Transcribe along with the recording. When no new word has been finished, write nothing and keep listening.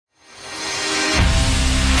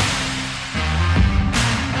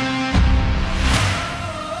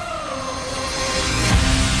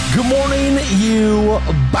you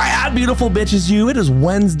bad, beautiful bitches, you. It is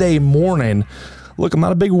Wednesday morning. Look, I'm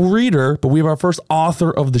not a big reader, but we have our first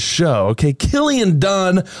author of the show. Okay, Cillian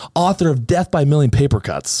Dunne, author of Death by a Million Paper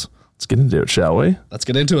Cuts. Let's get into it, shall we? Let's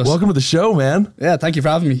get into it. Welcome to the show, man. Yeah, thank you for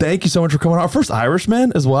having me. Thank you so much for coming on. Our first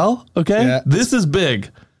Irishman as well, okay? Yeah. This is big.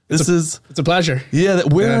 It's a pleasure. Yeah,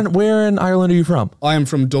 where in Ireland are you from? I am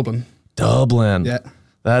from Dublin. Dublin. Yeah.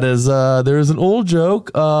 That is, there is an old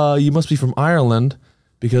joke. You must be from Ireland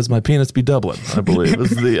because my penis be Dublin, I believe.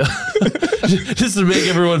 Is the just to make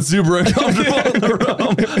everyone super uncomfortable in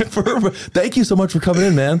the room. Thank you so much for coming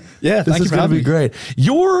in, man. Yeah, this thank you is for going to having be me. great.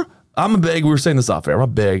 We were saying this off air. I'm a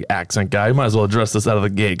big accent guy. You might as well address this out of the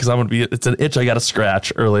gate because it's an itch I got to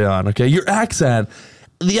scratch early on. Okay, your accent.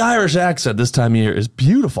 The Irish accent this time of year is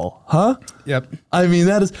beautiful, huh? Yep. I mean,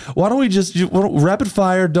 that is... Why don't we just... rapid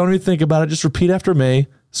fire, don't even think about it. Just repeat after me.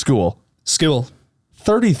 School.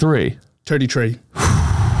 33. 33.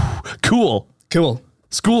 Cool. Cool.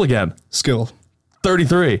 School again. School.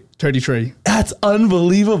 33. 33. That's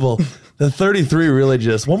unbelievable. The 33 really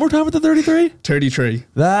just... One more time with the 33? 33.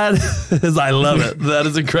 That is... I love it. That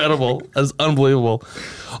is incredible. That is unbelievable.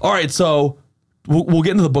 All right, so... We'll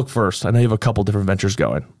get into the book first. I know you have a couple different ventures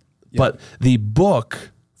going. Yep. But the book,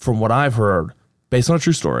 from what I've heard, based on a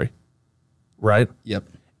true story, right? Yep.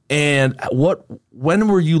 And when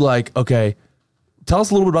were you like, okay, tell us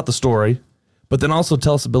a little bit about the story, but then also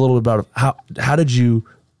tell us a little bit about how did you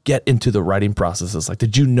get into the writing processes? Like,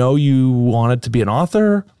 did you know you wanted to be an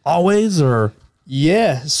author always, or?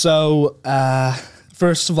 Yeah. So,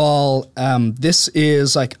 first of all, this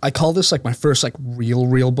is like, I call this like my first like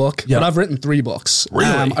real book, Yep. but I've written 3 books.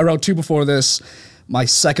 Really? I wrote 2 before this. My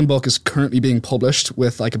second book is currently being published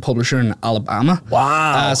with like a publisher in Alabama.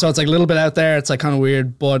 Wow. So it's like a little bit out there. It's like kind of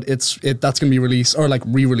weird, but that's going to be released or like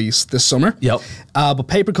re-released this summer. Yep. But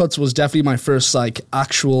Paper Cuts was definitely my first like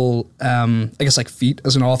actual, I guess like feat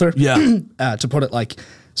as an author. Yeah. To put it like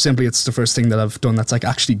simply, it's the first thing that I've done that's like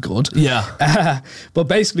actually good. Yeah. But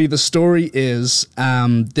basically the story is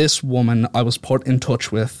this woman I was put in touch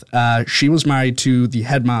with, she was married to the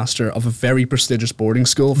headmaster of a very prestigious boarding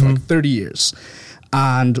school for like 30 years.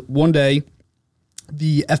 And one day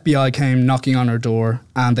the FBI came knocking on her door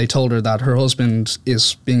and they told her that her husband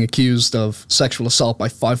is being accused of sexual assault by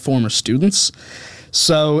 5 former students.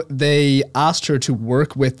 So they asked her to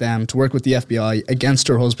work with them, to work with the FBI against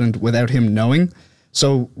her husband without him knowing.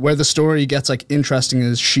 So where the story gets like interesting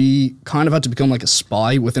is she kind of had to become like a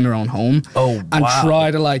spy within her own home and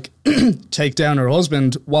try to like take down her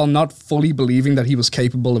husband while not fully believing that he was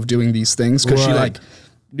capable of doing these things, because she like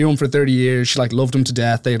knew him for 30 years. She like loved him to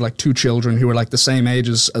death. They had like 2 children who were like the same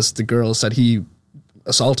ages as the girls that he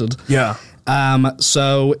assaulted. Yeah.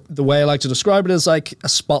 So the way I like to describe it is like a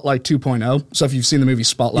Spotlight 2.0. So if you've seen the movie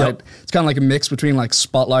Spotlight, It's kind of like a mix between like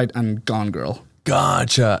Spotlight and Gone Girl.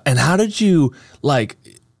 Gotcha. And how did you, like,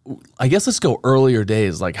 I guess let's go earlier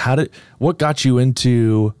days. Like, what got you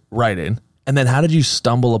into writing? And then how did you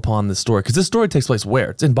stumble upon this story? Because this story takes place where?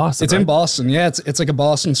 It's in Boston, It's in Boston, yeah. It's like a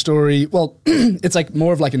Boston story. Well, it's like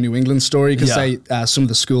more of like a New England story because some of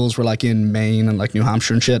the schools were like in Maine and like New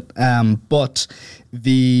Hampshire and shit. But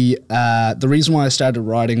the reason why I started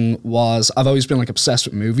writing was I've always been like obsessed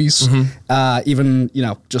with movies. Even,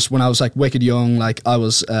 just when I was like wicked young, like I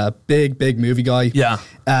was a big movie guy. Yeah.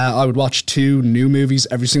 I would watch 2 new movies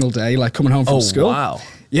every single day, like coming home from school. Wow.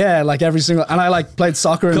 Yeah, like every single, and I like played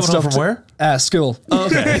soccer and stuff. Coming home from where? School.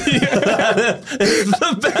 Okay. It's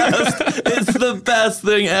the best. It's the best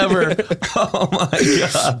thing ever. Oh my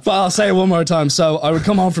God. But I'll say it one more time. So I would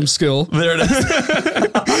come home from school. There it is.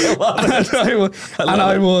 I love it.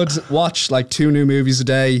 I would watch like 2 new movies a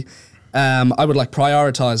day. I would like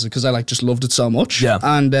prioritize it because I like just loved it so much. Yeah.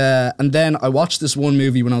 And then I watched this one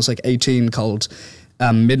movie when I was like 18 called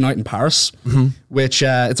Midnight in Paris, which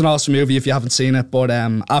it's an awesome movie if you haven't seen it. But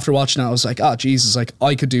after watching it, I was like, oh, Jesus, like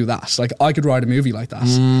I could do that. Like I could write a movie like that.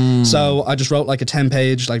 So I just wrote like a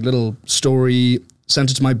 10-page like little story, sent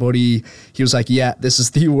it to my buddy. He was like, yeah, this is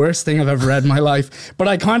the worst thing I've ever read in my life. But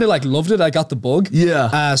I kind of like loved it. I got the bug.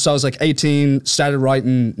 Yeah. So I was like 18, started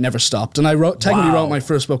writing, never stopped. And I technically wrote my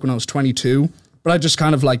first book when I was 22. But I just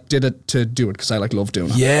kind of like did it to do it because I like love doing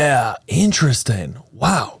it. Yeah. Interesting.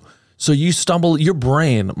 Wow. So your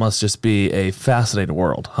brain must just be a fascinating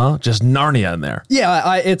world, huh? Just Narnia in there.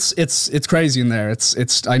 Yeah, it's crazy in there.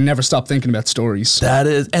 It's I never stop thinking about stories. That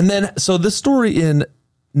is, and then so this story in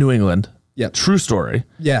New England, true story.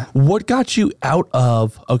 Yeah. What got you out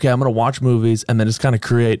of, okay, I'm going to watch movies and then just kind of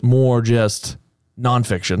create more just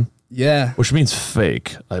nonfiction? Yeah. Which means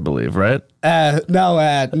fake, I believe, right? No,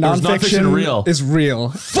 nonfiction nonfiction real? is real.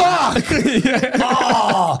 Fuck!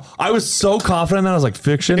 Oh, I was so confident that I was like,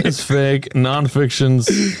 fiction is fake, nonfiction's.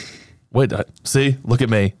 Wait, see? Look at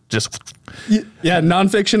me. Just. Yeah,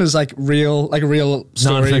 nonfiction is like real, like a real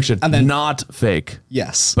story. Nonfiction, and then not fake.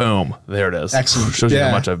 Yes. Boom. There it is. Excellent. Shows you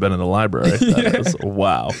how much I've been in the library. That is,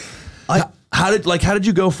 wow. How did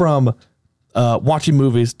you go from watching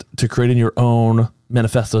movies to creating your own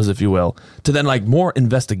manifestos, if you will, to then like more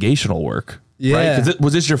investigational work? Yeah. Right?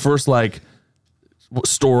 Was this your first like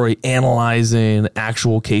story analyzing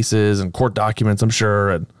actual cases and court documents, I'm sure?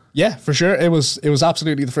 And yeah, for sure. It was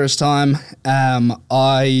absolutely the first time.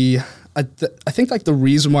 I think like the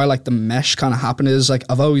reason why like the mesh kind of happened is like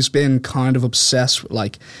I've always been kind of obsessed with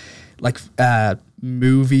like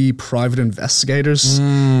movie private investigators.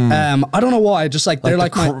 I don't know why. Just like they're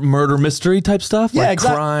like my murder mystery type stuff. Yeah, like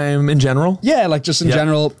exactly. Crime in general. Yeah, like just in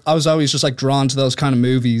general, I was always just like drawn to those kind of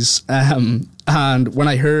movies. And when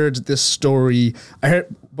I heard this story,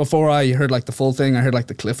 before I heard like the full thing, I heard like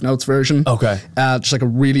the Cliff Notes version. Okay. Just like a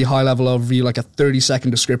really high level overview, like a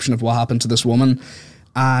 30-second description of what happened to this woman.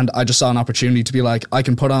 And I just saw an opportunity to be like, I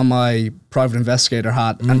can put on my private investigator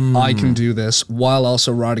hat and I can do this while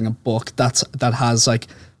also writing a book that has like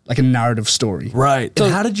a narrative story. Right. So,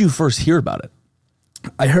 and how did you first hear about it?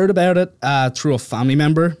 I heard about it through a family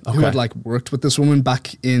member who had like worked with this woman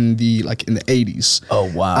back in the 80s.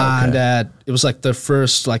 Oh wow! And it was like the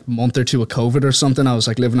first like month or two of COVID or something. I was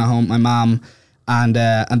like living at home with my mom, and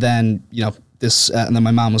then this, and then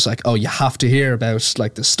my mom was like, "Oh, you have to hear about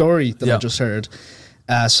like the story that I just heard."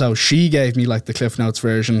 So she gave me like the Cliff Notes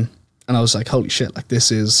version, and I was like, "Holy shit! Like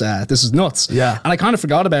this is nuts." Yeah. And I kind of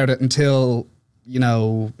forgot about it until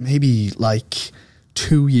maybe like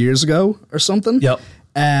 2 years ago or something. Yep.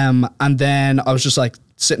 And then I was just like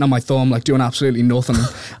sitting on my thumb, like doing absolutely nothing.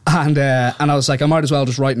 and I was like, I might as well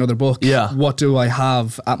just write another book. Yeah. What do I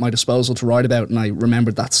have at my disposal to write about? And I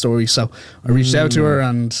remembered that story. So I reached out to her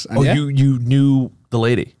and you knew the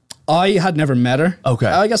lady? I had never met her. Okay.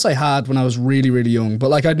 I guess I had when I was really, really young, but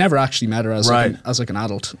like I'd never actually met her as like an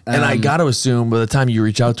adult. And I got to assume by the time you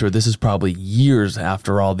reach out to her, this is probably years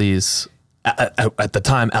after all these, at the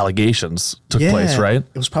time, allegations took place, right?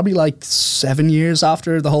 It was probably like 7 years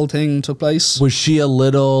after the whole thing took place. Was she a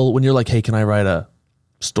little, when you're like, hey, can I write a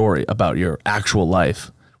story about your actual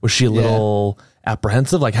life? Was she a little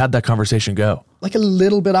apprehensive? Like, how'd that conversation go? Like a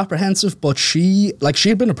little bit apprehensive, but she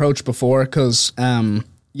had been approached before because,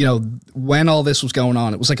 when all this was going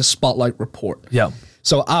on, it was like a spotlight report. Yeah.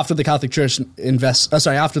 So after the Catholic Church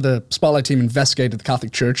after the spotlight team investigated the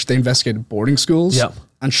Catholic Church, they investigated boarding schools. Yeah.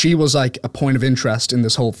 And she was like a point of interest in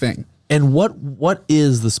this whole thing. And what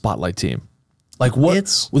is the spotlight team? Like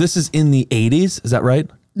this is in the 80s, is that right?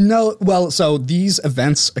 No, well, so these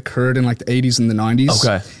events occurred in like the 80s and the 90s.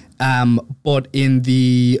 Okay. But in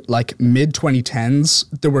the like mid 2010s,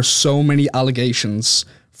 there were so many allegations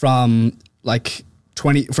from like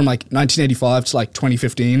 1985 to like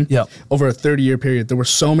 2015. Yeah. Over a 30-year period, there were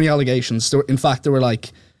so many allegations. There were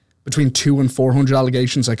like between 200 and 400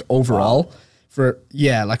 allegations like overall. Wow. For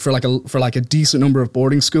a decent number of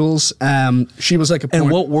boarding schools. She was like a point. And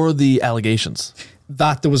what were the allegations?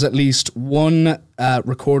 That there was at least one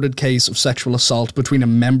recorded case of sexual assault between a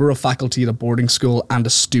member of faculty at a boarding school and a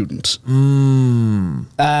student.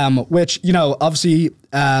 Which, obviously,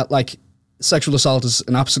 like sexual assault is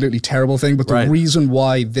an absolutely terrible thing, but the reason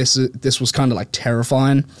why this was kind of like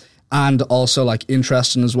terrifying and also like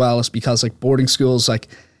interesting as well is because like boarding schools, like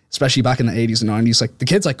especially back in the 80s and 90s, like the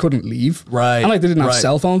kids like couldn't leave. Right. And like they didn't have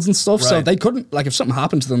cell phones and stuff. Right. So they couldn't, like if something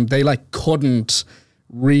happened to them, they like couldn't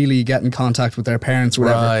really get in contact with their parents or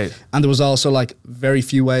whatever. Right. And there was also like very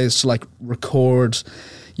few ways to like record,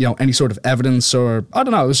 any sort of evidence or I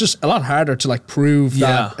don't know. It was just a lot harder to like prove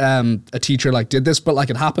that a teacher like did this, but like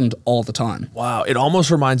it happened all the time. Wow. It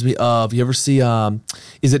almost reminds me of, you ever see,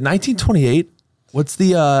 is it 1928? What's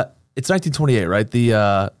the, it's 1928, right?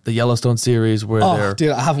 The Yellowstone series where they're... dude,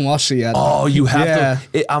 I haven't watched it yet. Oh, you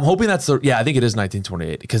have to... I'm hoping that's I think it is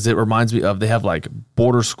 1928 because it reminds me of, they have like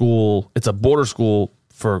boarder school. It's a boarder school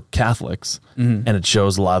for Catholics and it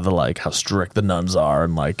shows a lot of the like how strict the nuns are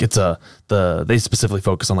and like they specifically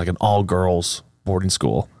focus on like an all girls boarding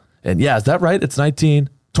school. And yeah, is that right? It's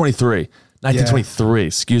 1923,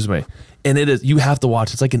 excuse me. And it is, you have to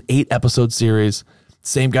watch. It's like an 8-episode series.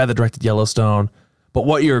 Same guy that directed Yellowstone. But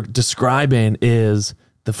what you're describing is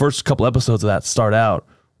the first couple episodes of that start out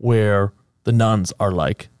where the nuns are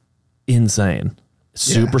like insane,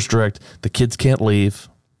 super strict. The kids can't leave,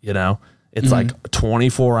 It's like a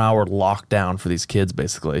 24-hour lockdown for these kids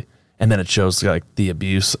basically. and then it shows like the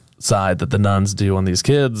abuse side that the nuns do on these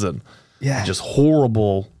kids, and just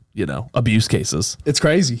horrible, abuse cases. It's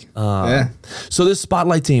crazy. So this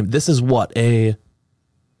Spotlight team, this is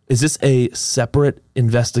is this a separate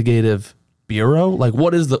investigative bureau? Like,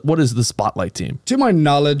 what is the Spotlight team? To my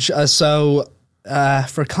knowledge,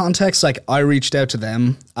 for context, like I reached out to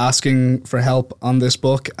them asking for help on this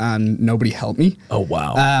book, and nobody helped me. Oh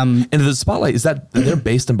wow! And the Spotlight, they're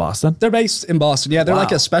based in Boston? They're based in Boston. Yeah, they're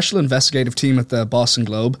like a special investigative team at the Boston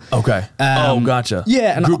Globe. Okay. Gotcha.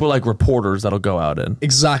 Yeah, and a group of like reporters that'll go out in.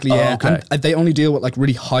 Exactly. Yeah. Okay. And they only deal with like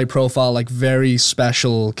really high profile, like very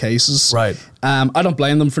special cases. Right. I don't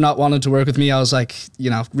blame them for not wanting to work with me. I was like,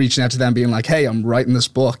 reaching out to them, being like, "Hey, I'm writing this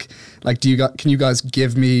book. Like, can you guys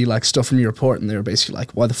give me like stuff from your report?" And they were basically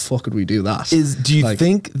like, "Why the fuck would we do that?" Do you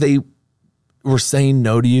think they were saying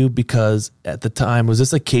no to you because at the time was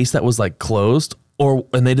this a case that was like closed,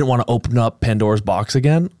 and they didn't want to open up Pandora's box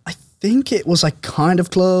again? I think it was like kind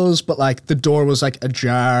of closed, but like the door was like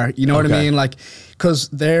ajar. You know what I mean? Like, because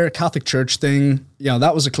their Catholic Church thing,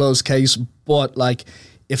 that was a closed case, but like,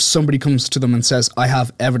 if somebody comes to them and says, "I have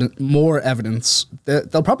more evidence,"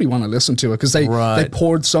 they'll probably want to listen to it, because they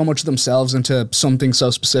poured so much of themselves into something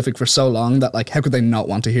so specific for so long that like, how could they not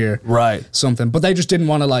want to hear something? But they just didn't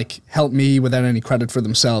want to like help me without any credit for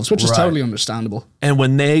themselves, which is totally understandable. And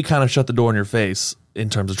when they kind of shut the door in your face in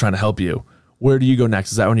terms of trying to help you, where do you go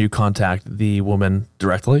next? Is that when you contact the woman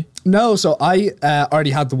directly? No, so I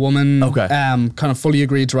already had the woman kind of fully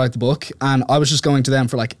agreed to write the book, and I was just going to them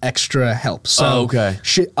for like extra help. So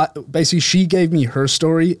she gave me her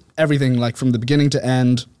story, everything like from the beginning to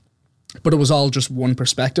end, but it was all just one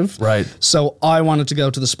perspective. Right. So I wanted to go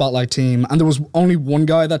to the Spotlight team, and there was only one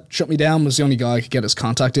guy that shut me down. Was the only guy I could get his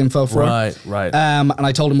contact info for. Right. And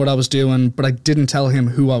I told him what I was doing, but I didn't tell him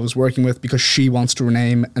who I was working with, because she wants to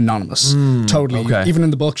remain anonymous. Totally. Okay. Even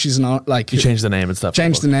in the book, she's not like... You changed the name and stuff.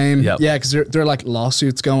 Changed the name. Yep. Yeah, because there are like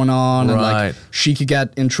lawsuits going on, and like she could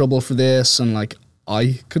get in trouble for this, and like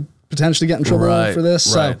I could potentially get in trouble for this.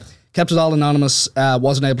 So kept it all anonymous.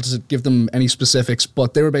 Wasn't able to give them any specifics,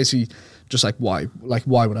 but they were basically just like, why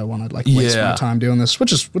would I want to like waste my time doing this,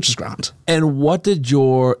 which is grand. And what did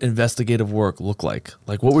your investigative work look like?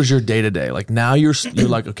 Like, what was your day to day? Like, now you're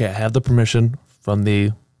like, okay, I have the permission from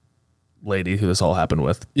the lady who this all happened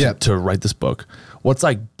with to write this book. What's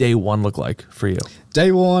like day one look like for you?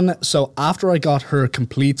 Day one, so after I got her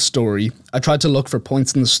complete story, I tried to look for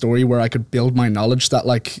points in the story where I could build my knowledge that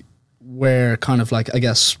like, where kind of like, I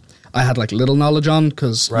guess I had like little knowledge on,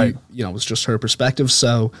 because it was just her perspective.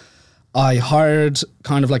 So I hired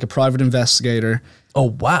kind of like a private investigator.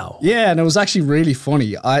 Oh, wow. Yeah, and it was actually really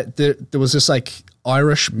funny. There was this like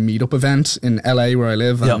Irish meetup event in LA where I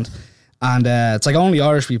live, and it's like only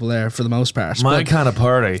Irish people there for the most part. My kind of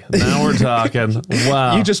party. Now we're talking.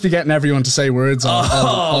 Wow. You'd just be getting everyone to say words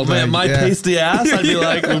all day. Man, my pasty ass. I'd be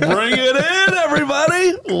like, bring it in,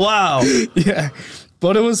 everybody. Wow. Yeah.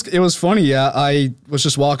 But it was funny, yeah. I was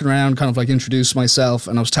just walking around, kind of like introducing myself,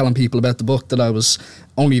 and I was telling people about the book that I was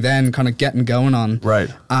only then kind of getting going on. Right.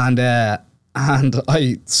 And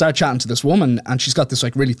I started chatting to this woman, and she's got this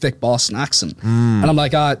like really thick Boston accent. And I'm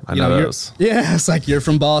like, I know those. Yeah, it's like, you're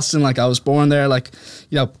from Boston, like I was born there, like,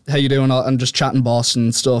 how you doing? And just chatting Boston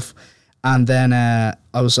and stuff. And then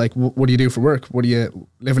I was like, what do you do for work? What are you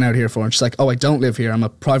living out here for? And she's like, oh, I don't live here. I'm a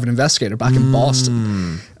private investigator back in Boston.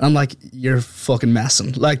 And I'm like, you're fucking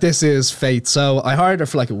messing. Like, this is fate. So I hired her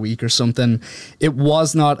for like a week or something. It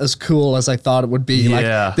was not as cool as I thought it would be.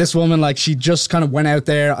 Yeah. Like, this woman, like, she just kind of went out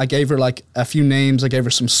there. I gave her like a few names. I gave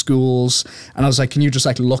her some schools. And I was like, can you just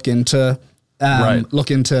like look into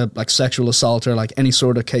like sexual assault or like any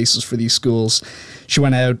sort of cases for these schools? She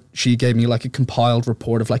went out, she gave me like a compiled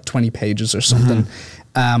report of like 20 pages or something.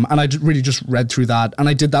 And I really just read through that. And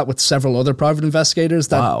I did that with several other private investigators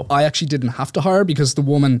that I actually didn't have to hire, because the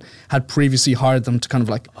woman had previously hired them to kind of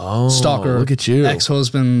like stalk her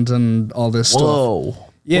ex-husband and all this stuff.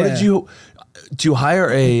 Yeah. Do you hire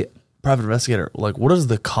a private investigator? Like, what is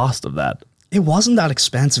the cost of that? It wasn't that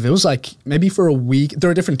expensive. It was like maybe for a week. There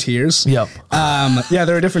are different tiers. Yep. Yeah,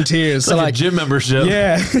 there are different tiers. It's like a gym membership.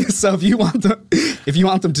 Yeah. So if you want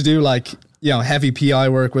them to do like, heavy PI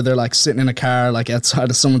work where they're like sitting in a car like outside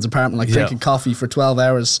of someone's apartment, like drinking coffee for 12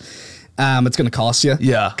 hours, it's going to cost you.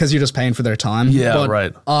 Yeah. Because you're just paying for their time. Yeah, but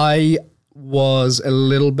right. I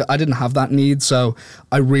didn't have that need, so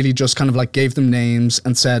I really just kind of like gave them names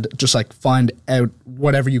and said, just like find out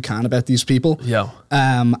whatever you can about these people. Yeah.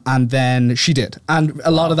 And then she did. And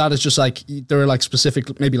a lot of that is just like, there are like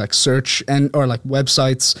specific, maybe like search or like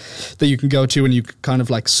websites that you can go to, and you kind of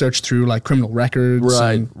like search through like criminal records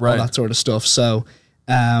and all that sort of stuff. So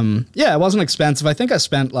Yeah, it wasn't expensive. I think I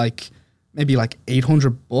spent maybe $800.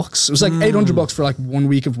 It was $800 for 1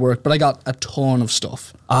 week of work, but I got a ton of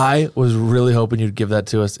stuff. I was really hoping you'd give that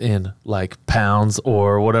to us in pounds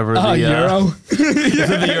or whatever. Euro.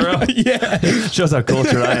 The euro? Yeah. Shows how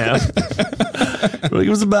cultured I am. It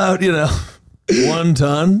was about, 1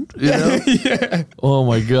 ton, Yeah. Oh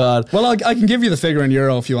my God. Well, I can give you the figure in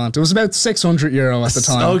euro if you want. It was about €600 at the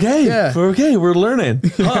time. Okay. Yeah. Okay. We're learning.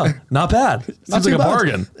 Huh. Not bad. Seems like a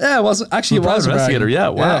bargain. Yeah, it wasn't. Actually, it was a investigator. bargain. Yeah.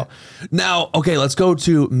 Wow. Now, okay, let's go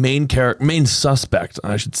to main suspect,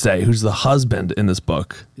 I should say, who's the husband in this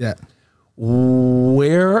book. Yeah.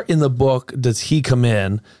 Where in the book does he come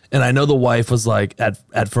in? And I know the wife was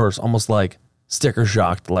at first almost sticker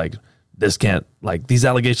shocked, this can't, these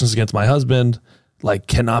allegations against my husband,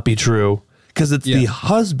 cannot be true. Because it's the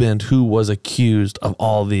husband who was accused of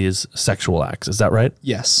all these sexual acts. Is that right?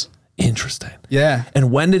 Yes. Interesting. Yeah.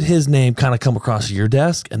 And when did his name kind of come across your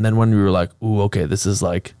desk? And then when we were like, ooh, okay, this is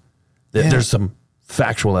there's some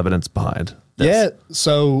factual evidence behind this. Yeah.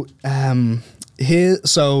 So,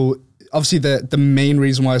 obviously the main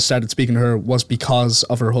reason why I started speaking to her was because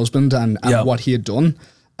of her husband and what he had done.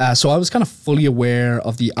 So I was kind of fully aware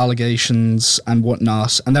of the allegations and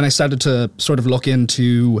whatnot. And then I started to sort of look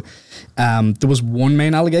into, there was one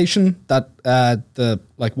main allegation that the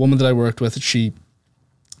woman that I worked with, she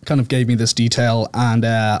kind of gave me this detail, and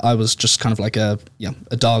I was just kind of like a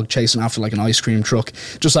dog chasing after an ice cream truck.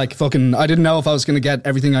 Just I didn't know if I was going to get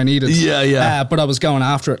everything I needed. Yeah. But I was going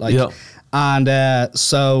after it. And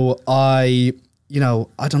so I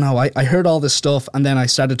don't know. I heard all this stuff, and then I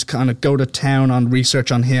started to kind of go to town on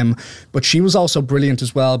research on him. But she was also brilliant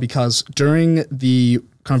as well, because during the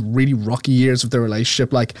kind of really rocky years of their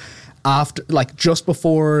relationship, just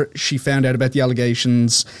before she found out about the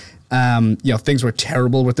allegations, things were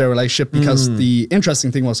terrible with their relationship, because the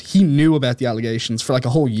interesting thing was he knew about the allegations for a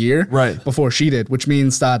whole year before she did, which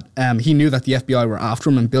means that he knew that the FBI were after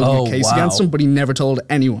him and building a case against him, but he never told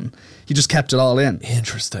anyone. He just kept it all in.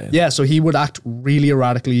 Interesting. Yeah, so he would act really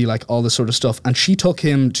erratically, all this sort of stuff. And she took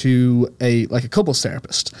him to a couples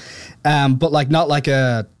therapist, but not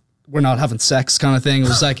a we're not having sex kind of thing. It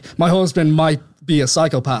was my husband might be a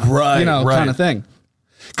psychopath, kind of thing.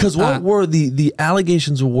 Because what were the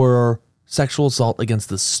allegations were sexual assault against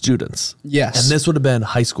the students. Yes. And this would have been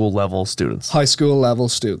high school level students. High school level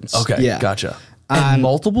students. Okay, yeah. Gotcha. And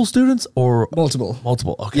multiple students or? Multiple.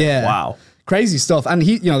 Multiple, okay. Yeah. Wow. Crazy stuff. And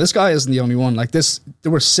he, this guy isn't the only one.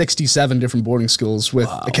 There were 67 different boarding schools with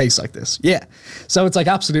a case like this. Yeah. So it's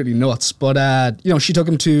absolutely nuts. But, she took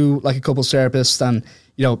him to a couples therapist, and,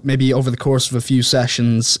 maybe over the course of a few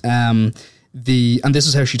sessions, and this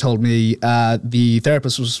is how she told me, the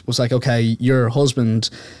therapist was like, okay, your husband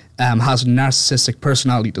has a narcissistic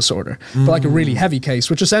personality disorder, but a really heavy case,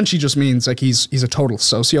 which essentially just means he's a total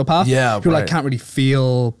sociopath. Yeah, who can't really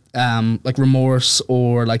feel remorse,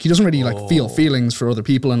 or he doesn't really feel feelings for other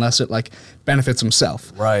people unless it benefits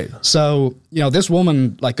himself. Right. So this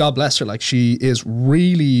woman, God bless her, she is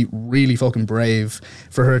really, really fucking brave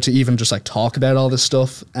for her to even just talk about all this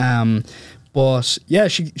stuff. But yeah,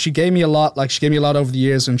 she gave me a lot. She gave me a lot over the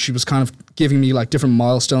years, and she was kind of giving me different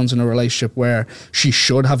milestones in a relationship where she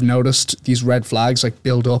should have noticed these red flags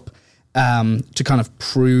build up, to kind of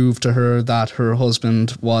prove to her that her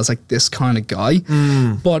husband was this kind of guy.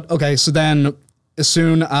 But okay, so then as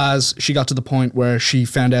soon as she got to the point where she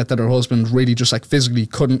found out that her husband really just physically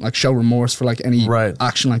couldn't show remorse for any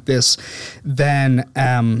action like this, then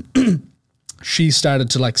she started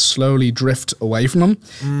to slowly drift away from him.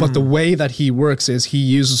 But the way that he works is he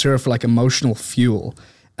uses her for emotional fuel.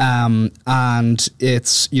 And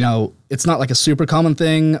it's, it's not a super common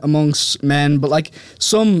thing amongst men, but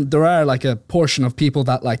there are a portion of people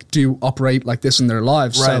that do operate like this in their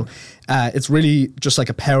lives. Right. So it's really just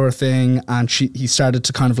a power thing. And he started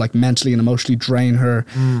to kind of mentally and emotionally drain her.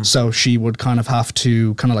 So she would kind of have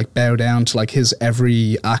to kind of bow down to his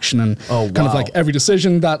every action and kind of every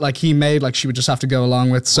decision that he made, she would just have to go along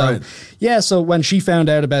with. So yeah, so when she found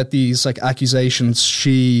out about these accusations,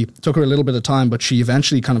 she took her a little bit of time, but she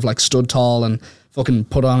eventually kind of stood tall and fucking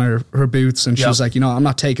put on her boots, and she was like, I'm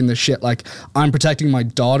not taking this shit. I'm protecting my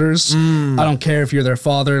daughters. I don't care if you're their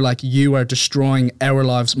father. You are destroying our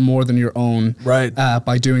lives more than your own,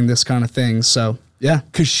 by doing this kind of thing. So yeah,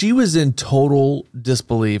 because she was in total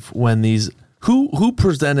disbelief when who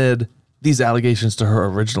presented these allegations to her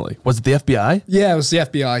originally. Was it the FBI? Yeah, it was the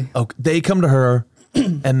FBI. Okay, they come to her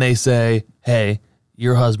and they say, "Hey,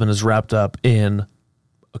 your husband is wrapped up in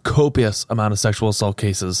a copious amount of sexual assault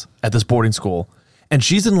cases at this boarding school." And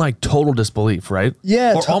she's in total disbelief, right?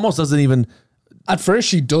 Yeah. Or almost doesn't even At first,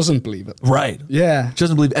 she doesn't believe it. Right. Yeah. She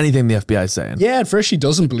doesn't believe anything the FBI is saying. Yeah, at first she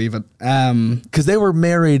doesn't believe it. Because they were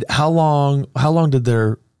married. How long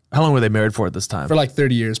were they married for at this time? For like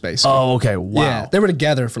 30 years, basically. Oh, okay. Wow. Yeah, they were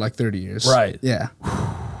together for like 30 years. Right. Yeah.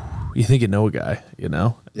 You think you know a guy,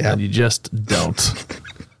 Yeah. And you just don't.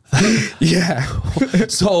 Yeah.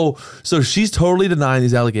 So she's totally denying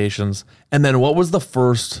these allegations. And then what was the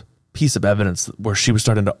first piece of evidence where she was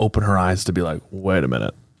starting to open her eyes to be like, wait a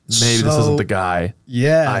minute, maybe this isn't the guy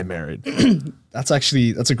I married? That's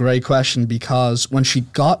a great question, because when she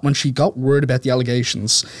got word about the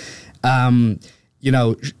allegations, like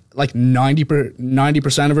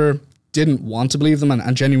 90% of her didn't want to believe them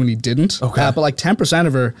and genuinely didn't. Okay. But like 10%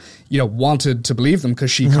 of her, wanted to believe them,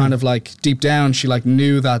 because she kind of like deep down, she like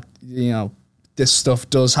knew that, this stuff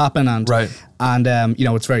does happen and,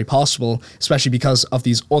 it's very possible, especially because of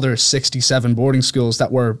these other 67 boarding schools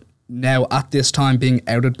that were now at this time being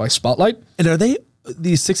outed by Spotlight. And are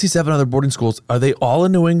these 67 other boarding schools, are they all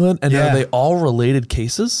in New England? And are they all related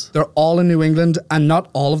cases? They're all in New England, and not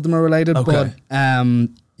all of them are related, but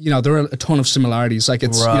there are a ton of similarities. Like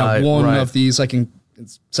it's one of these like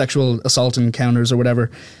sexual assault encounters or whatever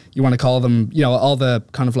you want to call them. All the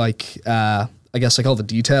kind of like I guess like all the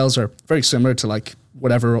details are very similar to like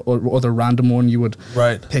whatever other random one you would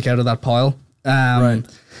pick out of that pile.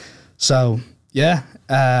 So yeah,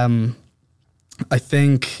 I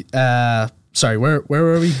think. Sorry, where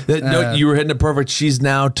were we? No, you were hitting it perfect. She's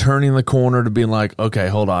now turning the corner to being like, okay,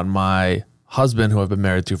 hold on, my husband, who I've been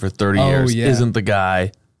married to for 30 years, isn't the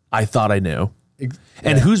guy I thought I knew.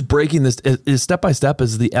 And who's breaking this? Is step by step?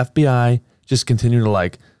 Is the FBI just continuing to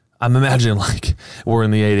like? I'm imagining like we're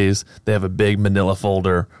in the 80s. They have a big manila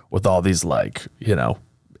folder with all these like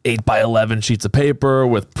 8x11 sheets of paper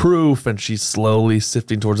with proof, and she's slowly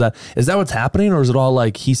sifting towards that. Is that what's happening, or is it all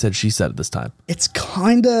like he said, she said at this time? It's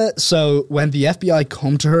kind of, so when the FBI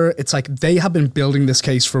come to her, it's like they have been building this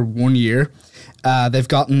case for 1 year. They've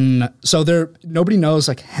gotten, nobody knows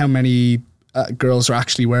like how many girls there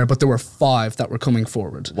actually were, but there were 5 that were coming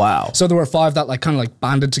forward. Wow. So there were 5 that like kind of like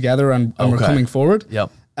banded together and were coming forward.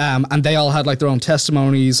 Yep. And they all had like their own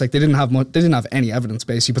testimonies. Like they didn't have any evidence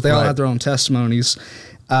basically, but they all had their own testimonies.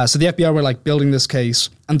 So the FBI were like building this case,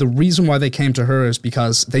 and the reason why they came to her is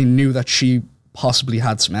because they knew that she possibly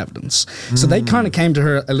had some evidence. So they kind of came to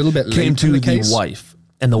her a little bit late in the case. The wife,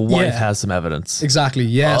 and the wife has some evidence. Exactly.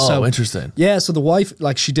 Yeah. Oh, so interesting. Yeah. So the wife,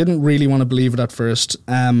 like, she didn't really want to believe it at first.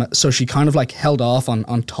 So she kind of like held off on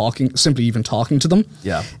simply even talking to them.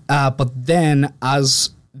 Yeah. But then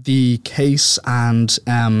as the case and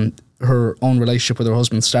her own relationship with her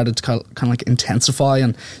husband started to kind of like intensify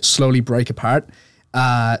and slowly break apart,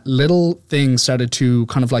 little things started to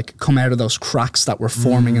kind of like come out of those cracks that were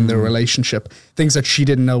forming in their relationship. Things that she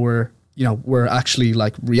didn't know were actually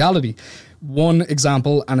like reality. One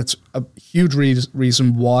example, and it's a huge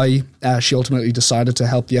reason why she ultimately decided to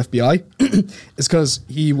help the FBI, is because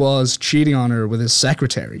he was cheating on her with his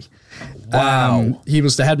secretary. Wow. He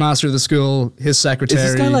was the headmaster of the school, his secretary.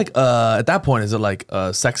 Is this guy like, at that point, is it like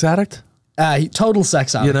a sex addict? Total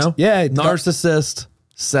sex addict. Yeah. Narcissist,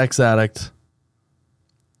 sex addict,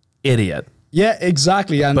 idiot. Yeah,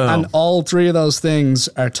 exactly. And all 3 of those things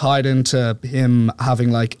are tied into him having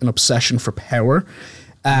like an obsession for power.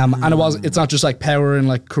 And it's not just like power in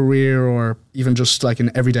like career or even just like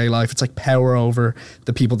in everyday life. It's like power over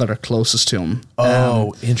the people that are closest to him.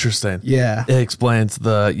 Oh, interesting. Yeah. It explains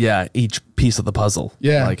each piece of the puzzle.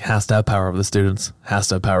 Yeah. Like has to have power over the students, has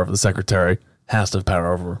to have power over the secretary, has to have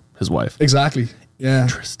power over his wife. Exactly. Yeah.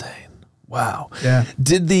 Interesting. Wow. Yeah.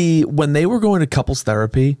 When they were going to couples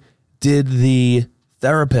therapy, did the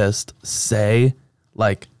therapist say,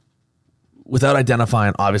 like, without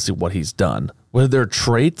identifying obviously what he's done, were there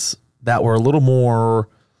traits that were a little more,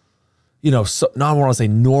 not want to say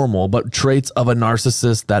normal, but traits of a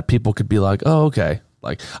narcissist that people could be like, oh, okay.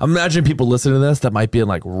 Like, I'm imagining people listening to this that might be in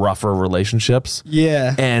like rougher relationships.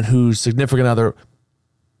 Yeah. And whose significant other,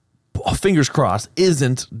 fingers crossed,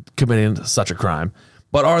 isn't committing such a crime.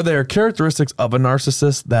 But are there characteristics of a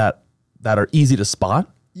narcissist that are easy to spot?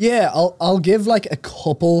 Yeah, I'll give like a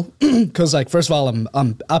couple, because like first of all,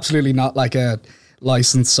 I'm absolutely not like a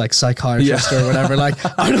licensed like psychiatrist or whatever. Like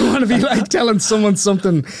I don't want to be like telling someone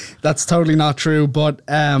something that's totally not true. But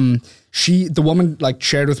the woman like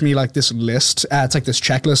shared with me like this list. It's like this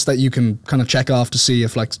checklist that you can kind of check off to see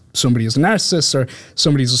if like somebody is a narcissist or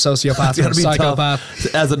somebody's a sociopath or a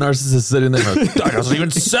psychopath. As a narcissist sitting there, like, that doesn't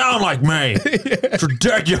even sound like me. It's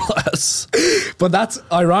ridiculous. But that's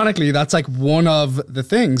ironically, that's like one of the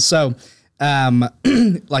things. So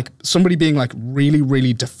like somebody being like really,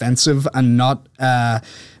 really defensive and not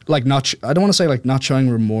like not I don't want to say like not showing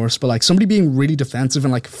remorse, but like somebody being really defensive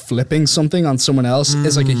and like flipping something on someone else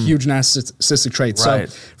is like a huge narcissistic trait. Right.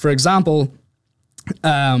 So, for example,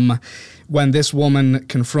 when this woman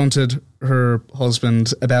confronted her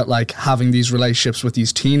husband about like having these relationships with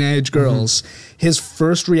these teenage girls, his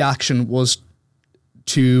first reaction was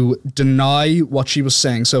to deny what she was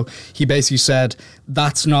saying. So he basically said,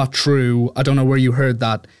 "That's not true. I don't know where you heard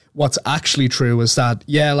that. What's actually true is that,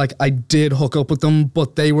 yeah, like I did hook up with them,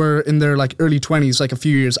 but they were in their like early 20s, like a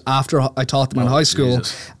few years after I taught them in high school.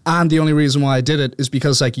 Jesus. And the only reason why I did it is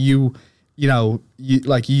because like you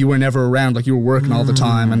were never around, like you were working all the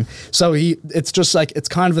time." And so it's just like, it's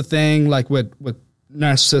kind of a thing like with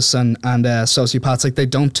narcissists and sociopaths, like they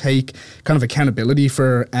don't take kind of accountability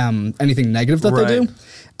for anything negative that they do.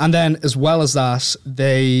 And then as well as that,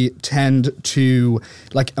 they tend to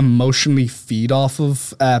like emotionally feed off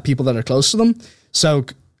of people that are close to them. So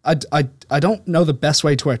I don't know the best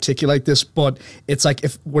way to articulate this, but it's like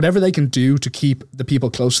if whatever they can do to keep the people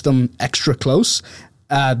close to them extra close,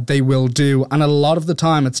 they will do. And a lot of the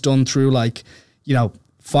time it's done through like, you know,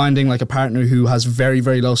 finding like a partner who has very,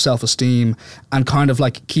 very low self-esteem and kind of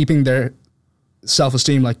like keeping their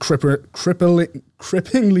self-esteem like cripplingly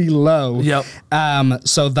low. Yep.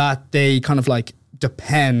 So that they kind of like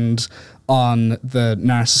depend on the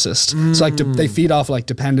narcissist. So like they feed off like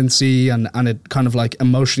dependency and it kind of like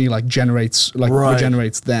emotionally like generates like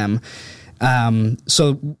regenerates them.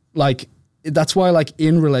 So like that's why like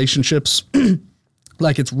in relationships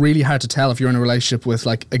like it's really hard to tell if you're in a relationship with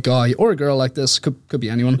like a guy or a girl like this, could be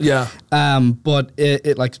anyone. Yeah. But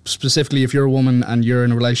it like specifically if you're a woman and you're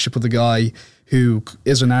in a relationship with a guy who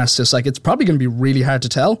is a narcissist, like it's probably going to be really hard to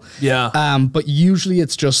tell. Yeah. But usually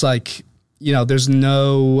it's just like, you know, there's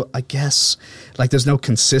no, I guess, like there's no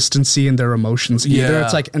consistency in their emotions either. Yeah.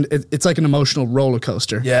 It's like it's like an emotional roller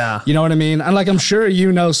coaster. Yeah. You know what I mean? And like I'm sure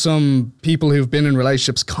you know some people who've been in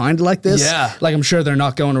relationships kind of like this. Yeah. Like I'm sure they're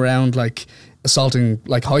not going around like assaulting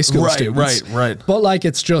like high school students. Right. But like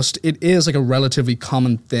it is like a relatively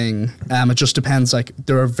common thing. It just depends, like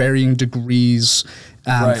there are varying degrees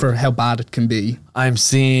for how bad it can be. I'm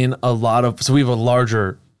seeing a lot of, so we have a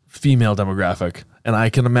larger female demographic, and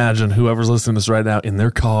I can imagine whoever's listening to this right now in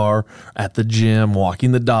their car, at the gym,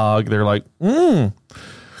 walking the dog, they're like,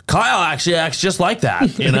 Kyle actually acts just like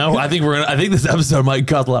that. You know, I think this episode might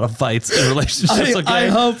cause a lot of fights in relationships. I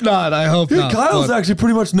hope not. Kyle's actually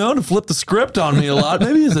pretty much known to flip the script on me a lot.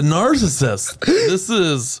 Maybe he's a narcissist. This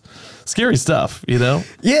is scary stuff, you know?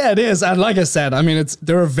 Yeah, it is. And like I said, I mean,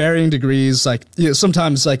 there are varying degrees. Like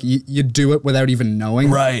sometimes like you do it without even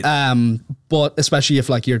knowing. Right. But especially if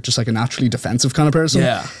like you're just like a naturally defensive kind of person.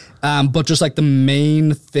 Yeah. But just like the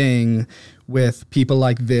main thing with people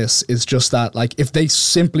like this is just that like if they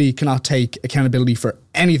simply cannot take accountability for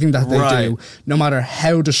anything that they do, no matter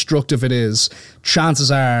how destructive it is,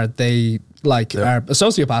 chances are they like are a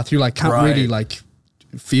sociopath who like can't really like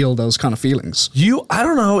feel those kind of feelings. I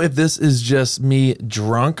don't know if this is just me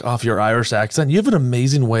drunk off your Irish accent. You have an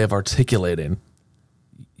amazing way of articulating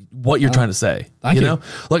what you're trying to say. Thank you. Know?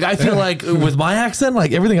 Like I feel like with my accent,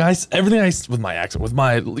 like everything I with my accent, with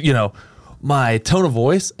my, you know, my tone of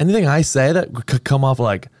voice, anything I say that could come off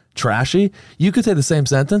like trashy, you could say the same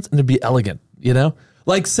sentence and it'd be elegant, you know?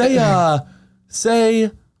 Like say I'll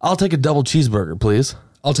take a double cheeseburger, please.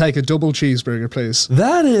 I'll take a double cheeseburger, please.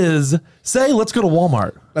 That is, say, let's go to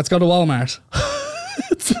Walmart. Let's go to Walmart.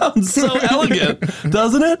 It sounds so elegant,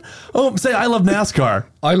 doesn't it? Oh, say, I love NASCAR.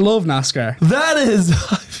 I love NASCAR. That is,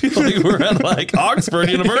 I feel like we're at like Oxford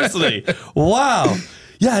University. Wow.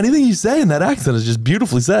 Yeah, anything you say in that accent is just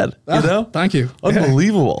beautifully said, you know? Thank you.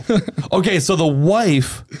 Unbelievable. Okay, so the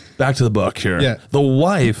wife, back to the book here. Yeah. The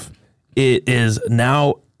wife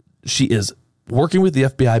she is working with the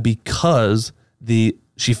FBI because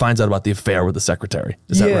she finds out about the affair with the secretary.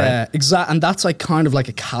 Is that right? Yeah, exactly. And that's like kind of like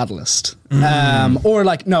a catalyst. Or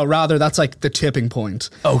like, no, rather that's like the tipping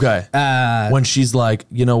point. Okay. When she's like,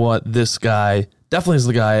 you know what, this guy definitely is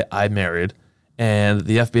the guy I married, and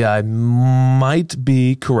the FBI might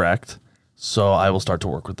be correct, so I will start to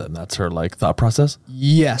work with them. That's her like thought process?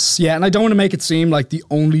 Yes. Yeah, and I don't want to make it seem like the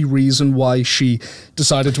only reason why she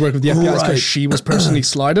decided to work with the FBI is because she was personally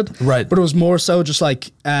slighted. Right. But it was more so just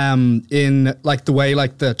like in like the way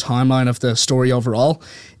like the timeline of the story overall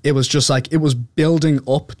it was just like, it was building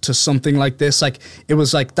up to something like this. Like, it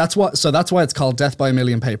was like, that's why it's called Death by a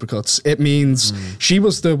Million Paper Cuts. It means she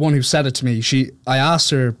was the one who said it to me. I asked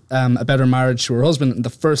her about her marriage to her husband, and the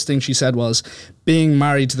first thing she said was, being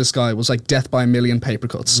married to this guy was like death by a million paper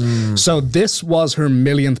cuts. So this was her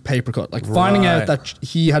millionth paper cut. Like, finding out that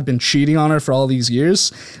he had been cheating on her for all these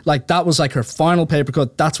years, like, that was like her final paper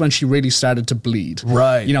cut. That's when she really started to bleed.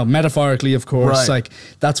 Right. You know, metaphorically, of course. Like,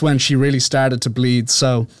 that's when she really started to bleed.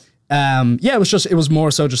 So, it was more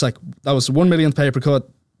so just like, that was the 1 millionth paper cut.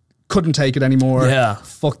 Couldn't take it anymore. Yeah.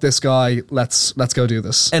 Fuck this guy. Let's go do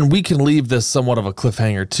this. And we can leave this somewhat of a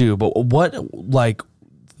cliffhanger too, but what, like,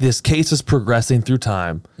 this case is progressing through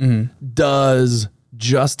time. Does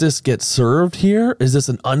justice get served here? Is this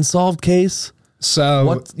an unsolved case?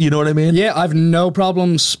 So, you know what I mean? Yeah, I've no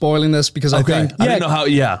problem spoiling this because I think... I don't know how,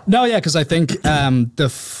 No, yeah, because I think the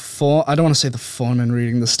fun... I don't want to say the fun in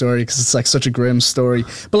reading the story because it's like such a grim story.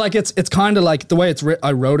 But like, it's kind of like, the way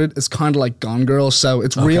I wrote it is kind of like Gone Girl. So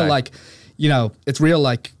it's real like, you know, it's real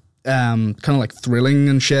like... kind of like thrilling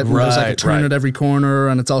and shit. And there's like a turn at every corner,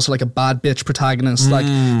 and it's also like a bad bitch protagonist, like,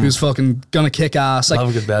 who's fucking gonna kick ass. Like,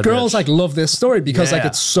 girls bitch. Like love this story because like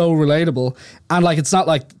it's so relatable, and like it's not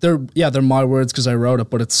like they're my words because I wrote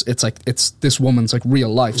it, but it's like it's this woman's like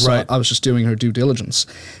real life. So I was just doing her due diligence.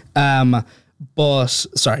 But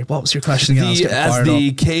sorry, what was your question again?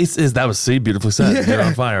 Case is, that was beautifully said. You're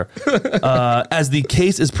on fire. As the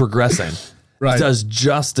case is progressing. Right. Does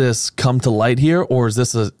justice come to light here, or is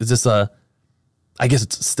this a I guess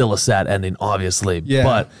it's still a sad ending, obviously. Yeah.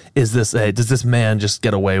 But does this man just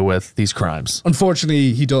get away with these crimes?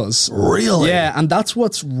 Unfortunately, he does. Really? Yeah, and that's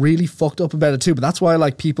what's really fucked up about it too. But that's why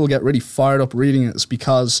like people get really fired up reading it, is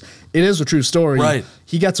because it is a true story. Right.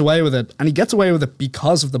 He gets away with it, and he gets away with it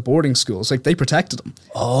because of the boarding schools. Like, they protected him.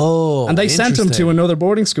 Oh, and they sent him to another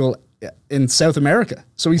boarding school in South America.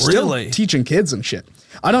 So he's really? Still teaching kids and shit.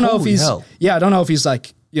 I don't know if he's I don't know if he's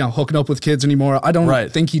like, you know, hooking up with kids anymore. I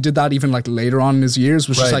don't think he did that even like later on in his years,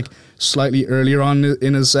 which is like slightly earlier on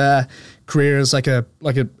in his career as like a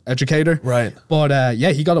educator. Right. But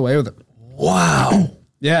he got away with it. Wow.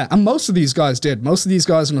 Yeah, and most of these guys did. Most of these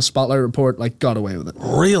guys in the Spotlight report like got away with it.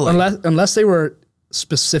 Really? Unless they were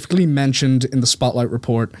specifically mentioned in the Spotlight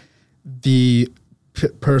report, the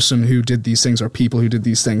person who did these things or people who did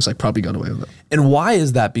these things like probably got away with it. And why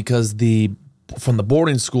is that? Because from the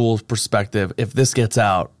boarding school's perspective, if this gets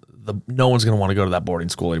out, no one's going to want to go to that boarding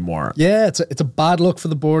school anymore. Yeah, it's a bad look for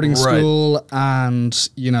the boarding school, and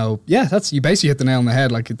you know, you basically hit the nail on the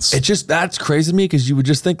head. Like, that's crazy to me, because you would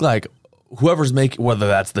just think like whoever's making, whether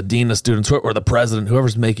that's the dean of students or the president,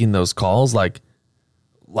 whoever's making those calls, like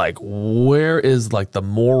where is like the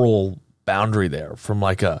moral boundary there from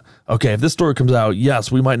like okay, if this story comes out,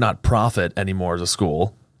 yes, we might not profit anymore as a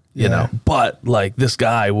school, you know, but like this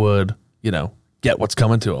guy would, you know, get what's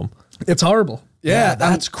coming to him. It's horrible. Yeah,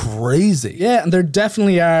 that's crazy. Yeah, and there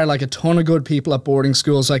definitely are like a ton of good people at boarding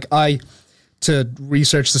schools. Like, to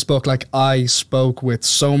research this book, like, I spoke with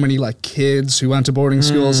so many like kids who went to boarding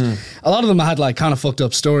schools. A lot of them had like kind of fucked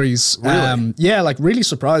up stories. Really? Like really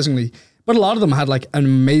surprisingly. But a lot of them had like an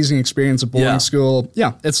amazing experience at boarding school.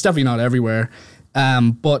 Yeah, it's definitely not everywhere.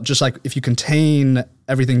 But just like, if you contain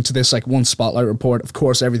everything to this like one Spotlight report, of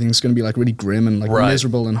course everything's going to be like really grim and like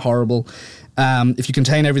miserable and horrible. If you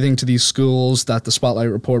contain everything to these schools that the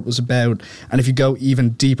Spotlight report was about, and if you go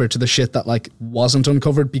even deeper to the shit that like wasn't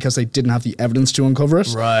uncovered because they didn't have the evidence to uncover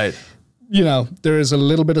it, right? You know, there is a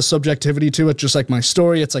little bit of subjectivity to it. Just like my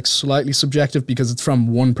story, it's like slightly subjective because it's from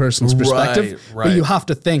one person's perspective. Right. But you have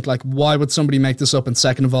to think like, why would somebody make this up? And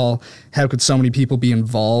second of all, how could so many people be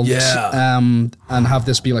involved? And have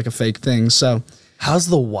this be like a fake thing? So, how's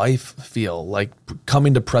the wife feel like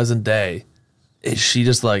coming to present day? Is she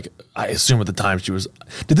just like, I assume at the time she was,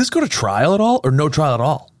 did this go to trial at all or no trial at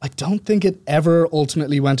all? I don't think it ever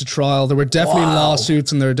ultimately went to trial. There were definitely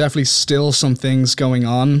lawsuits, and there are definitely still some things going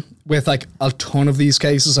on with like a ton of these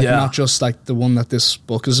cases, like not just like the one that this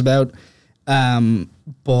book is about.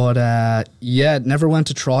 But it never went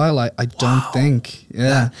to trial. I don't think.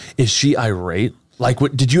 Yeah. Is she irate? Like,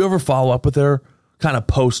 did you ever follow up with her kind of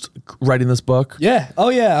post writing this book? Yeah. Oh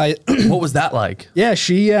yeah. What was that like? Yeah,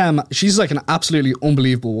 she's like an absolutely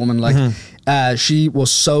unbelievable woman. Like, she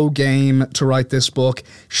was so game to write this book.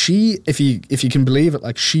 She, if you can believe it,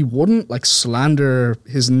 like, she wouldn't like slander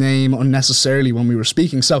his name unnecessarily when we were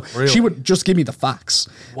speaking. So she would just give me the facts.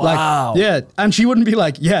 Wow. Like, and she wouldn't be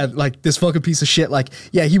like, like this fucking piece of shit. Like,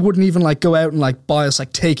 he wouldn't even like go out and like buy us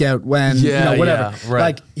like takeout when whatever. Yeah,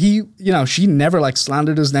 right. Like she never like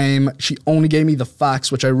slandered his name. She only gave me the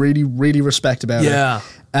facts, which I really, really respect about her.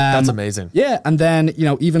 That's amazing. Yeah, and then, you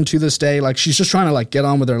know, even to this day, like, she's just trying to, like, get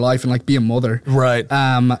on with her life and, like, be a mother. Right.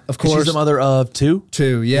 Of course. She's a mother of two?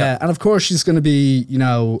 Two, yeah. And of course she's going to be, you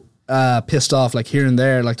know, pissed off, like, here and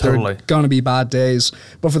there. Like, Totally. there are going to be bad days.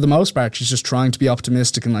 But for the most part, she's just trying to be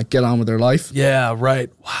optimistic and, like, get on with her life. Yeah, right.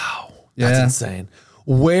 Wow. That's Yeah. insane.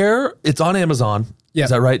 Where, it's on Amazon. Yeah.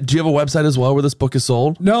 Is that right? Do you have a website as well where this book is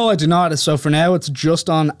sold? No, I do not. So for now, it's just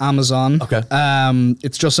on Amazon. Okay.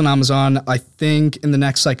 It's just on Amazon. I think in the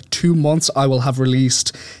next like 2 months, I will have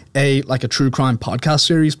released a true crime podcast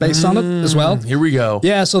series based on it as well. Here we go.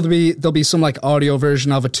 Yeah, so there'll be some like audio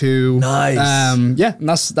version of it too. Nice. Yeah, and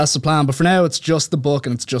that's the plan. But for now, it's just the book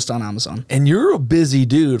and it's just on Amazon. And you're a busy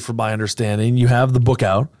dude, from my understanding. You have the book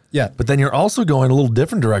out. Yeah. But then you're also going a little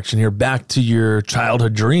different direction here, back to your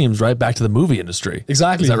childhood dreams, right? Back to the movie industry.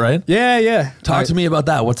 Exactly. Is that right? Yeah. Talk to me about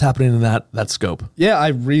that. What's happening in that scope? Yeah, I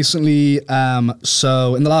recently,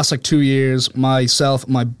 so in the last like 2 years, myself,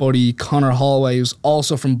 my buddy Connor Hallway, who's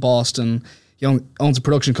also from Boston, he owns a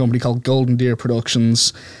production company called Golden Deer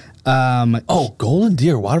Productions. Golden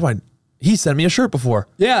Deer. Why do I... He sent me a shirt before.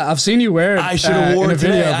 Yeah, I've seen you wear it. I should have worn in it a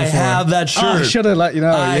video today. before. I have that shirt. Oh, I should have let you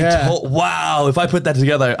know. Wow. If I put that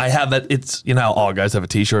together, I have that. It's, you know how all guys have a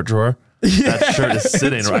t-shirt drawer? That shirt is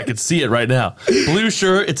sitting right. I can see it right now. Blue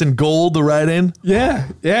shirt. It's in gold, the writing. Yeah.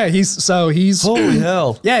 He's Holy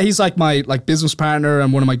hell. Yeah, he's like my like business partner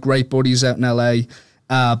and one of my great buddies out in LA.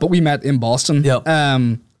 But we met in Boston. Yep.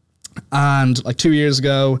 And like 2 years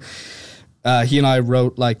ago, he and I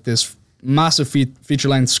wrote like this massive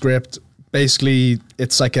feature-length script. Basically,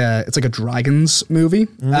 it's like a dragons movie,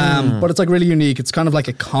 but it's like really unique. It's kind of like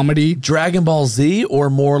a comedy. Dragon Ball Z, or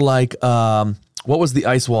more like what was the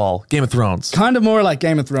ice wall? Game of Thrones. Kind of more like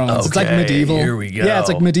Game of Thrones. It's like Okay, medieval. here we go. Yeah, it's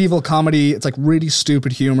like medieval comedy. It's like really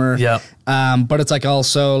stupid humor. Yeah. But it's like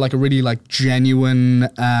also like a really like genuine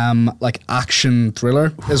like action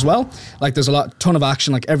thriller as well. Like there's a ton of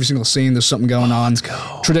action. Like every single scene, there's something going on. Let's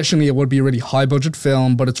go. Traditionally, it would be a really high budget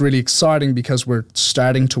film, but it's really exciting because we're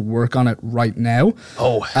starting to work on it right now.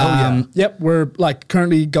 Oh, hell yeah. Yep, we're like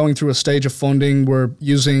currently going through a stage of funding. We're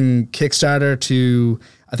using Kickstarter to,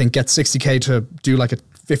 I think, get 60K to do like a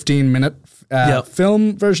 15-minute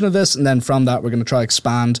film version of this, and then from that we're going to try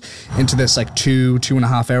expand into this like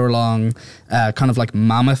 2.5 hour long kind of like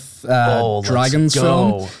mammoth dragons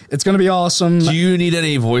film. It's going to be awesome. Do you need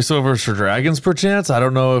any voiceovers for dragons, perchance? I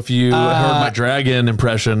don't know if you heard my dragon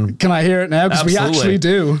impression. Can I hear it now? Because we actually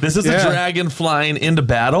do. This is a dragon flying into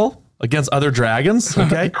battle against other dragons.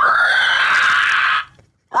 Okay.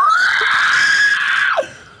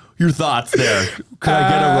 Your thoughts there? Could I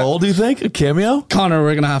get a role, do you think? A cameo? Connor,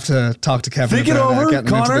 we're going to have to talk to Kevin Think it about over, getting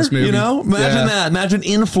Connor. into this movie. You know, imagine that. Imagine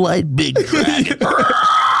in-flight big dragon.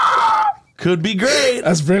 Could be great.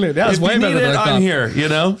 That's brilliant. Yeah, it's way better than I thought. I'm here, you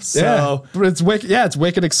know? So. But it's wicked. Yeah, it's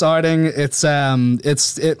wicked exciting. It's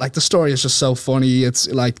like the story is just so funny. It's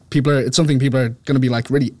like it's something people are going to be like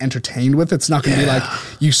really entertained with. It's not going to be like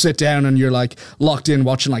you sit down and you're like locked in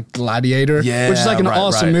watching like Gladiator, which is like an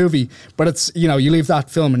awesome movie. But it's, you know, you leave that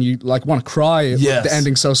film and you like want to cry. The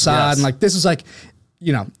ending's so sad. And like this is like,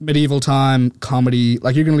 you know, medieval time comedy.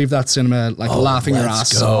 Like you're gonna leave that cinema like laughing your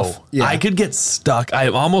ass off. Yeah. I could get stuck.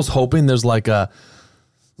 I'm almost hoping there's imagine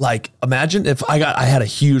if I had a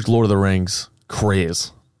huge Lord of the Rings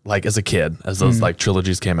craze, like as a kid, as those like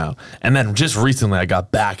trilogies came out, and then just recently I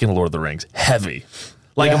got back into Lord of the Rings heavy.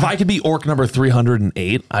 Like if I could be orc number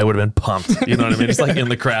 308, I would have been pumped. You know what I mean? Just like in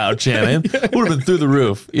the crowd chanting, would have been through the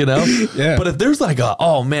roof. You know? Yeah. But if there's like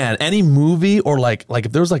any movie or like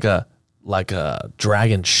if there's like a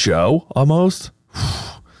dragon show almost,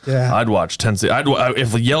 I'd watch 10 seasons.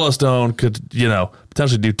 If Yellowstone could, you know,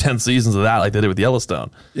 potentially do 10 seasons of that like they did with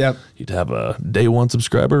Yellowstone. Yep. You'd have a day one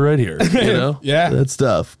subscriber right here, you know? Yeah. That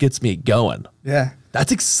stuff gets me going. Yeah.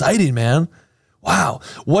 That's exciting, man. Wow.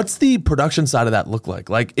 What's the production side of that look like?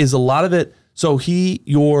 Like, is a lot of it, so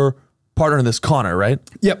your partner in this, Connor, right?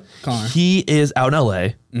 Yep, Connor. He is out in LA.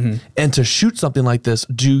 And to shoot something like this,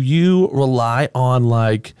 do you rely on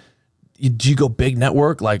like, do you go big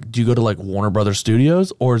network? Like, do you go to like Warner Brothers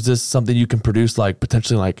Studios, or is this something you can produce like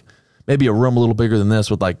potentially like maybe a room a little bigger than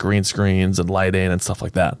this with like green screens and lighting and stuff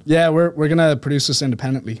like that? Yeah, we're gonna produce this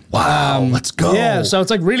independently. Wow, let's go. Yeah, so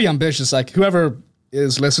it's like really ambitious. Like whoever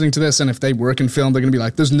is listening to this, and if they work in film, they're gonna be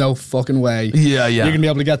like, "There's no fucking way, yeah, you're gonna be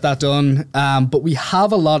able to get that done." But we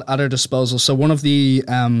have a lot at our disposal. So one of the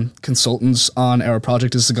consultants on our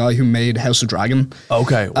project is the guy who made House of Dragon.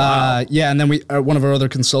 Okay, wow. Yeah, and then one of our other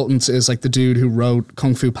consultants is like the dude who wrote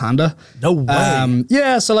Kung Fu Panda. No way.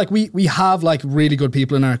 Yeah, so like we have like really good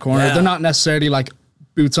people in our corner. Yeah. They're not necessarily like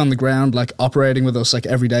boots on the ground, like operating with us like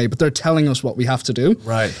every day, but they're telling us what we have to do.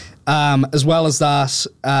 Right. As well as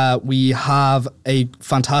that, we have a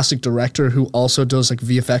fantastic director who also does like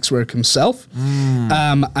VFX work himself.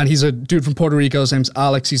 And he's a dude from Puerto Rico. His name's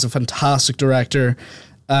Alex. He's a fantastic director.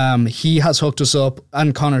 He has hooked us up,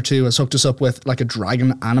 and Connor too has hooked us up with like a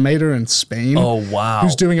dragon animator in Spain. Oh, wow.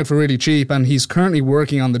 Who's doing it for really cheap, and he's currently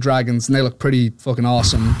working on the dragons, and they look pretty fucking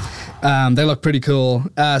awesome. They look pretty cool.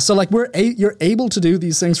 So like you're able to do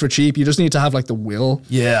these things for cheap. You just need to have like the will.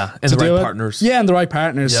 Yeah, and the right partners. Yeah, and the right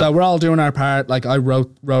partners. Yep. So we're all doing our part. Like I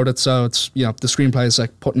wrote it, so it's, you know, the screenplay is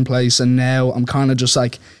like put in place, and now I'm kind of just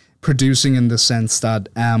like producing in the sense that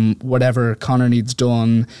whatever Connor needs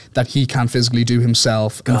done that he can't physically do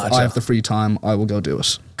himself, and if I have the free time, I will go do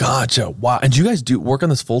it. Gotcha. Wow. And do you guys do work on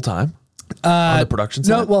this full time? On the production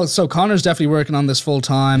side? No, well, so Connor's definitely working on this full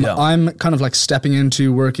time. Yeah. I'm kind of like stepping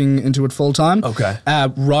into working into it full time. Okay.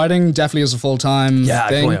 Writing definitely is a full time thing. I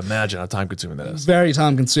can only imagine how time consuming that is. Very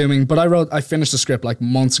time consuming, but I finished the script like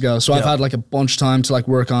months ago, so I've had like a bunch of time to like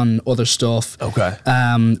work on other stuff. Okay.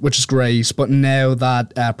 Which is great. But now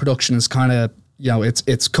that production is kind of, you know,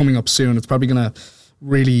 it's coming up soon. It's probably gonna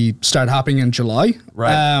really start happening in July.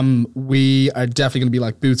 Right. We are definitely going to be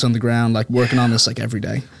like boots on the ground, like working on this like every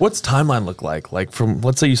day. What's timeline look like? Like from,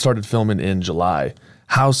 let's say you started filming in July,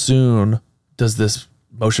 how soon does this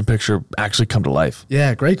motion picture actually come to life?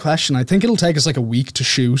 Yeah, great question. I think it'll take us like a week to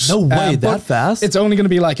shoot. No way, that fast? It's only going to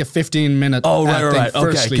be like a 15-minute right.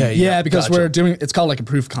 firstly. Okay. Yeah, because gotcha. we're doing, it's called like a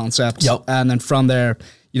proof concept. Yep. And then from there,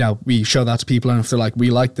 you know, we show that to people, and if they're like, we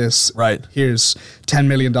like this, right, here's $10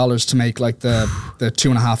 million to make like the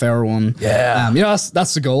 2.5 hour one. Yeah. You know,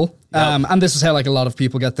 that's the goal. Yep. And this is how like a lot of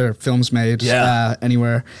people get their films made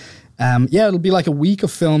anywhere. It'll be like a week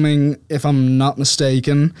of filming, if I'm not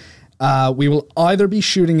mistaken. We will either be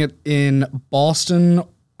shooting it in Boston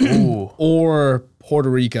or Puerto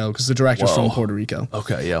Rico, because the director's from Puerto Rico.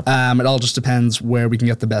 Okay, yeah. It all just depends where we can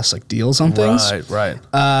get the best like deals on things. Right.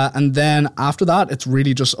 And then after that, it's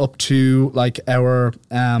really just up to like our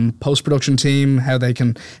post-production team, how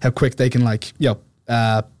quick they can like, you know,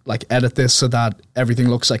 like edit this so that everything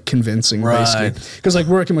looks like convincing, basically. Because like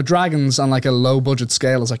working with dragons on like a low budget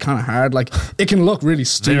scale is like kind of hard. Like it can look really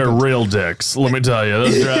stupid. They're real dicks, let me tell you.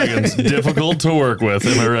 Those dragons, difficult to work with,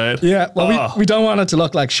 am I right? Yeah, well, we don't want it to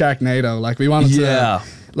look like Sharknado. Like we want it to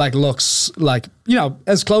like looks like, you know,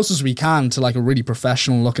 as close as we can to like a really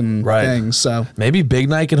professional looking thing. So maybe Big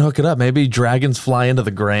Night can hook it up. Maybe dragons fly into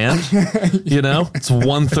the Grand. You know, it's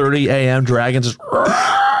 1:30 a.m. Dragons just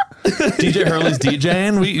DJ Hurley's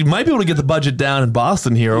DJing. We might be able to get the budget down in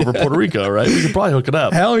Boston here over Puerto Rico, right? We could probably hook it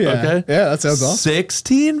up. Hell yeah. Okay. Yeah, that sounds awesome.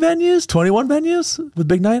 16 venues, 21 venues with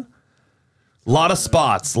Big Night. A lot of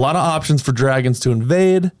spots, a lot of options for dragons to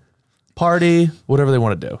invade, party, whatever they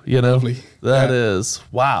want to do. You know, that is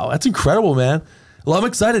wow. That's incredible, man. Well, I'm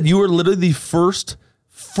excited. You were literally the first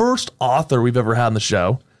author we've ever had on the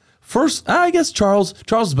show. First, I guess Charles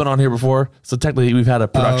has been on here before, so technically we've had a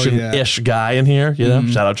production-ish guy in here. You know,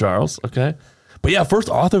 shout out Charles. Okay, but yeah, first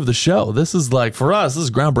author of the show. This is like, for us, this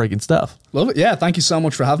is groundbreaking stuff. Love it. Yeah, thank you so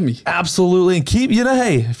much for having me. Absolutely, and keep, you know,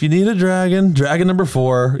 hey, if you need a dragon number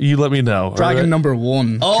 4, you let me know. Dragon number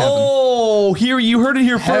 1. Oh, Kevin. Here you heard it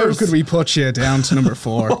here first. How could we put you down to number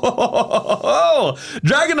 4?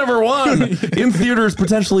 Dragon number 1 in theaters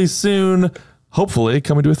potentially soon. Hopefully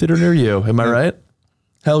coming to a theater near you. Am I right?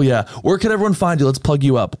 Hell yeah. Where can everyone find you? Let's plug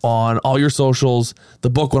you up on all your socials. The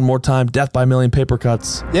book one more time, Death by a Million Paper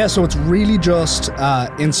Cuts. Yeah, so it's really just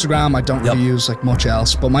Instagram. I don't really use like much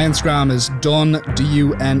else, but my Instagram is Dunne, Dunne,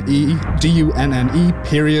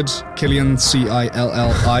 period, Cillian,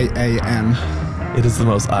 Cillian. It is the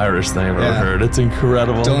most Irish thing I've ever heard. It's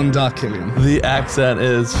incredible. Dunne.Cillian. The accent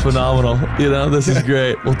is phenomenal. You know, this is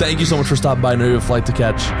great. Well, thank you so much for stopping by. I know you have a flight to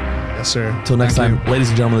catch. Yes, sir. Until next time, ladies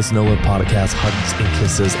and gentlemen, this is No Limit Podcast. Hugs and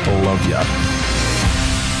kisses. Love ya.